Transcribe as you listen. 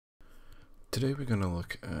Today we're going to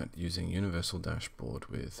look at using Universal Dashboard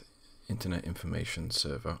with Internet Information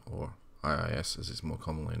Server, or IIS as it's more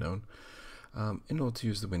commonly known, in order to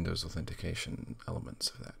use the Windows authentication elements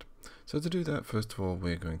of that. So to do that, first of all,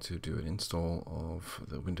 we're going to do an install of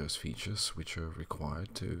the Windows features which are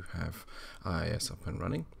required to have IIS up and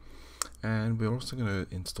running. And we're also going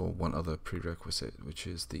to install one other prerequisite, which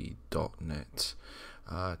is the .NET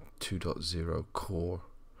 2.0 core.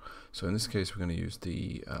 So in this case, we're going to use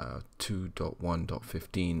the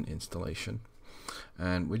 2.1.15 installation,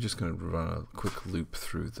 and we're just going to run a quick loop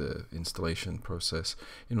through the installation process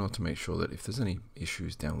in order to make sure that if there's any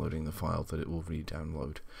issues downloading the file, that it will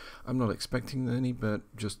re-download. I'm not expecting any, but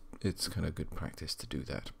just it's kind of good practice to do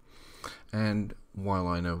that. And while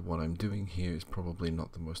I know what I'm doing here is probably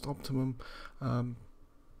not the most optimum,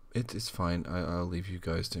 it is fine. I'll leave you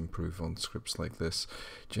guys to improve on scripts like this.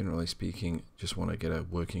 Generally speaking, just want to get a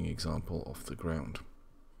working example off the ground.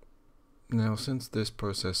 Now, since this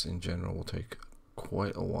process in general will take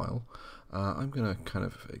quite a while, I'm going to kind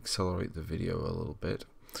of accelerate the video a little bit.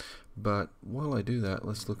 But while I do that,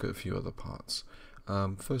 let's look at a few other parts.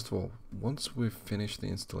 First of all, once we've finished the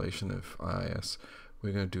installation of IIS,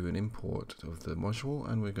 we're going to do an import of the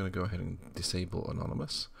module, and we're going to go ahead and disable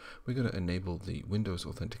Anonymous. We're going to enable the Windows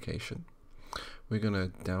authentication. We're going to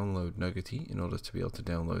download Nuggety in order to be able to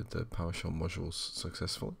download the PowerShell modules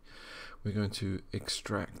successfully. We're going to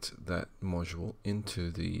extract that module into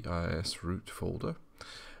the IIS root folder,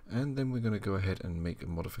 and then we're going to go ahead and make a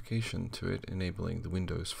modification to it, enabling the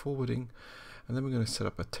Windows forwarding, and then we're going to set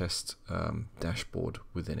up a test dashboard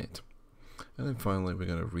within it. And then finally, we're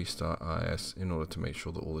going to restart IIS in order to make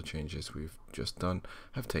sure that all the changes we've just done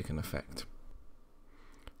have taken effect.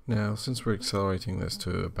 Now, since we're accelerating this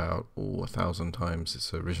to about 1,000 times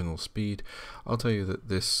its original speed, I'll tell you that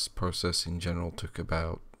this process in general took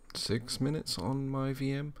about 6 minutes on my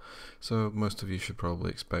VM. So most of you should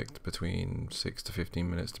probably expect between 6 to 15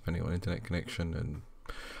 minutes depending on internet connection and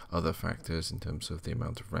other factors in terms of the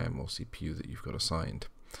amount of RAM or CPU that you've got assigned.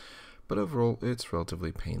 But overall, it's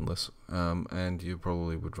relatively painless, and you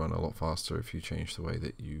probably would run a lot faster if you change the way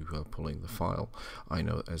that you are pulling the file. I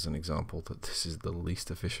know as an example that this is the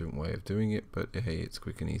least efficient way of doing it, but hey, it's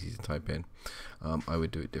quick and easy to type in. I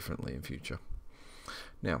would do it differently in future.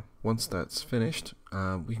 Now, once that's finished,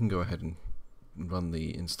 we can go ahead and run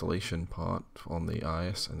the installation part on the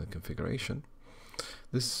IIS and the configuration.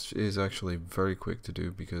 This is actually very quick to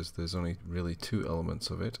do because there's only really two elements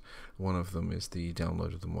of it. One of them is the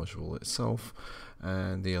download of the module itself,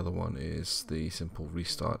 and the other one is the simple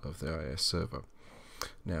restart of the IIS server.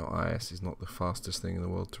 Now, IIS is not the fastest thing in the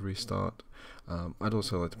world to restart. I'd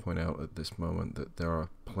also like to point out at this moment that there are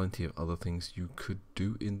plenty of other things you could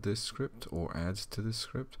do in this script or add to this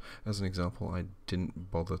script. As an example, I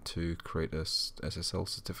didn't bother to create a SSL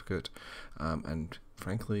certificate, and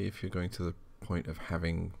frankly, if you're going to the point of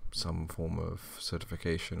having some form of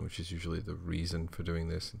certification, which is usually the reason for doing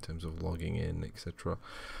this in terms of logging in, etc.,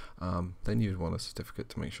 then you'd want a certificate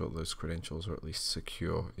to make sure those credentials are at least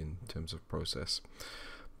secure in terms of process.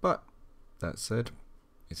 But that said,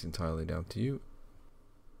 it's entirely down to you.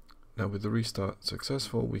 Now, with the restart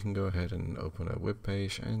successful, we can go ahead and open a web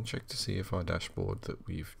page and check to see if our dashboard that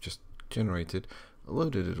we've just generated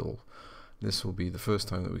loaded it all. This will be the first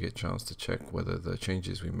time that we get a chance to check whether the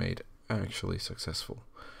changes we made actually successful.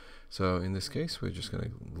 So in this case, we're just going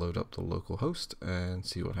to load up the local host and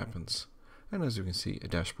see what happens. And as you can see, a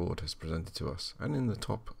dashboard has presented to us, and in the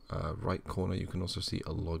top right corner you can also see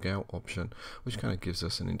a logout option, which kind of gives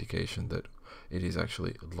us an indication that it is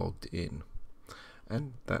actually logged in.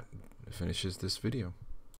 And that finishes this video.